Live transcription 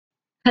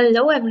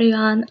Hello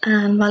everyone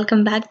and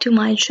welcome back to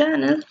my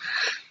channel.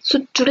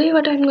 So today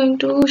what I'm going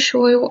to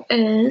show you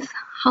is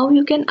how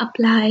you can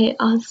apply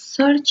a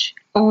search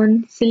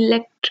on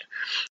select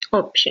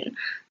option.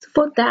 So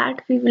for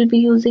that we will be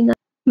using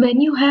when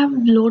you have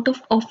lot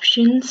of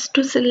options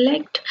to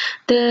select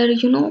there,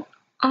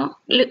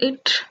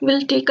 it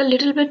will take a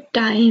little bit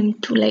time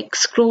to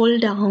scroll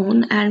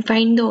down and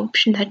find the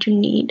option that you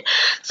need.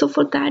 So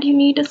for that you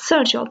need a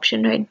search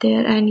option right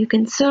there, and you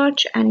can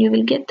search and you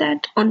will get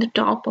that on the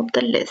top of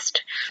the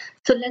list.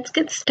 So let's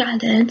get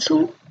started.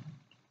 So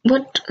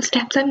what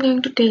steps I'm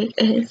going to take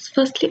is,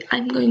 firstly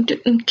I'm going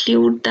to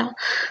include the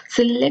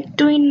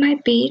select2 in my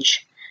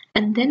page,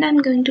 and then I'm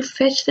going to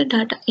fetch the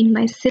data in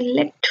my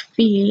select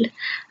field.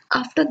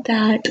 After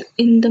that,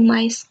 in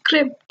my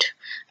script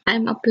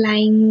I'm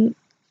applying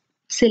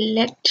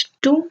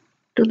select2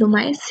 to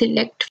my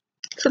select.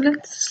 So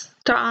let's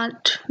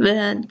start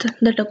with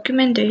the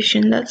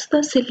documentation. That's the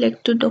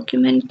select2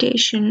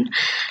 documentation,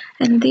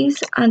 and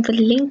these are the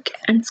link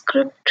and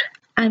script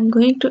I'm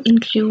going to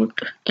include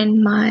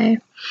in my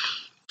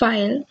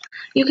file.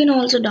 You can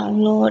also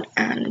download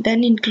and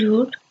then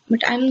include,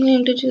 but I'm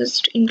going to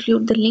just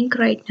include the link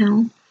right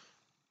now.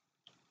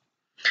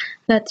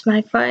 That's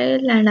my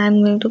file, and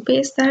I'm going to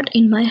paste that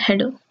in my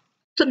header.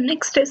 So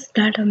next is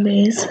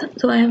database.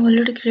 So I have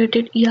already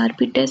created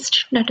ERP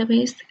test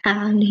database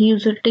and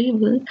user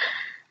table,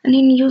 and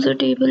in user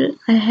table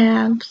I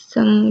have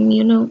some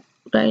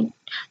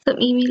some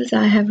emails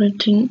I have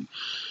written.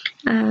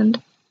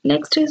 And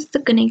next is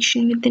the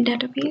connection with the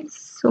database.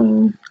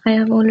 So I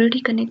have already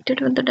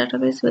connected with the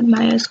database with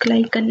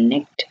MySQL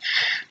connect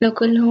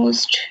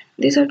localhost.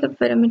 These are the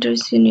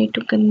parameters you need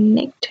to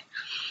connect.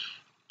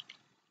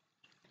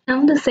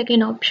 Now the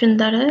second option,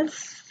 that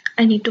is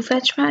I need to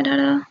fetch my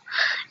data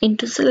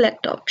into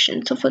select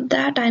option. So for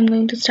that I'm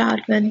going to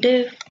start with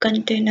div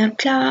container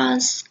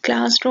class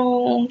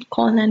row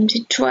colon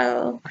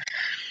g12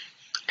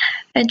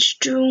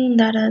 h2,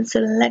 that is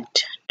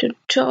select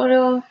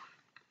tutorial.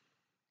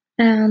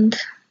 And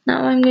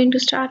now I'm going to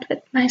start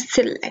with my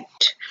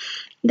select,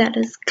 that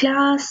is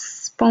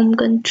class form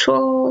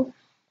control.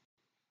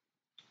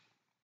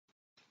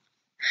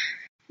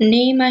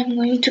 Name I'm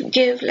going to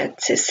give,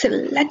 let's say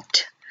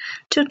select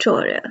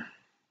tutorial.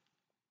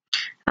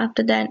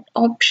 After that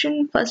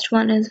option, first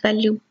one is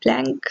value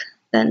blank,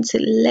 then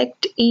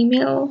select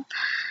email,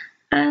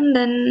 and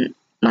then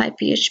my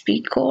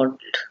PHP code.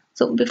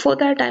 So before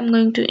that I'm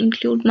going to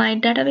include my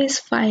database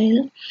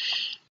file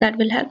that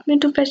will help me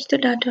to fetch the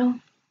data.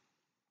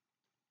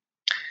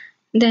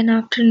 Then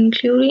after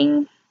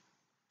including,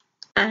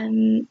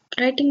 I'm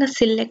writing a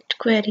select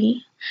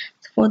query.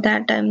 So for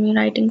that I'm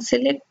writing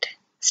select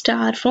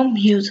star from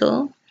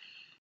user.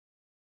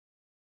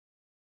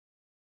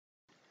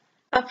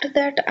 After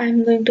that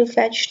I'm going to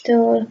fetch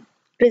the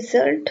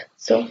result.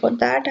 So for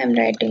that I'm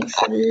writing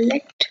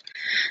select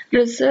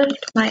result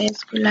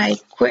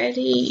MySQL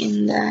query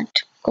in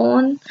that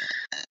con,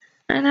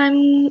 and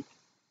I'm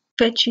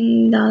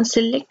fetching the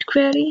select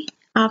query.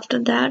 After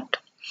that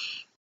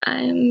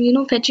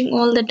I'm fetching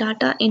all the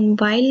data in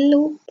while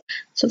loop.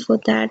 So for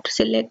that,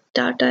 select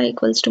data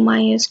equals to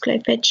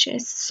MySQL fetch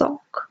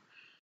sock,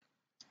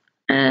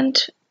 and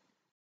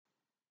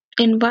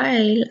in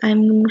while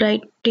I'm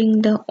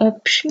writing the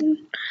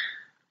option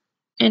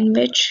in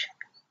which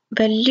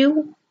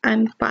value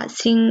I'm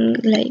passing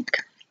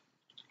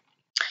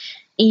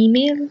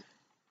email,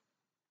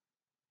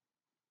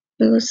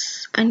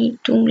 because I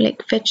need to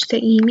fetch the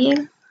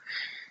email,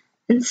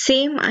 and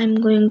same I'm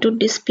going to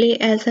display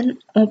as an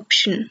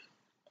option.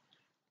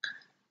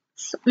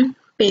 So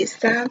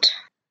paste that.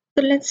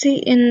 So let's see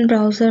in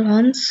browser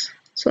once.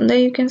 So there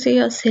you can see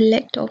a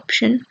select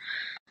option.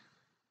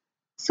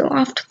 So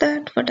after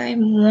that what I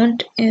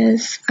want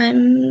is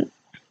I'm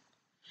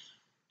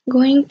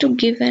going to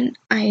give an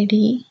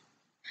ID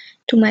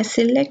to my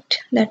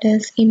select, that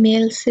is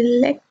email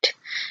select,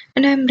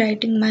 and I'm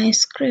writing my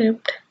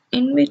script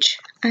in which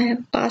I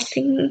am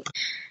passing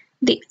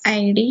the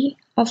ID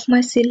of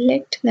my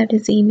select, that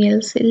is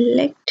email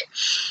select,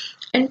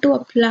 and to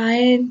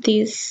apply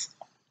this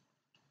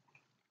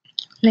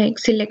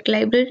select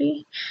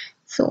library,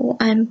 so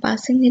I'm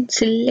passing it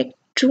select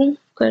to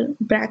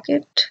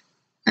bracket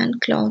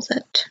and close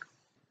it.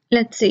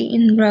 Let's see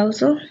in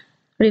browser,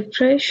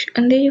 refresh,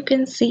 and there you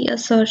can see a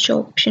search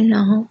option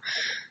now.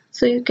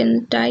 So you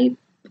can type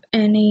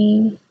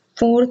any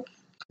fourth,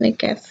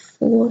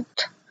 F4.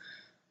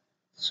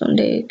 So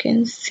there you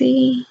can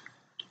see,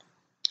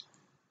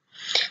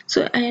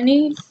 so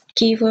any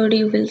keyword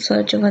you will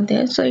search over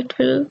there, so it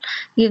will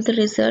give the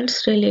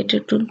results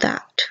related to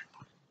that.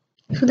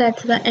 So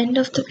that's the end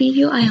of the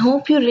video. I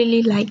hope you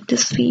really liked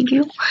this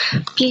video.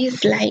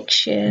 Please like,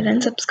 share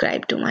and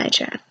subscribe to my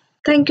channel.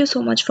 Thank you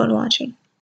so much for watching.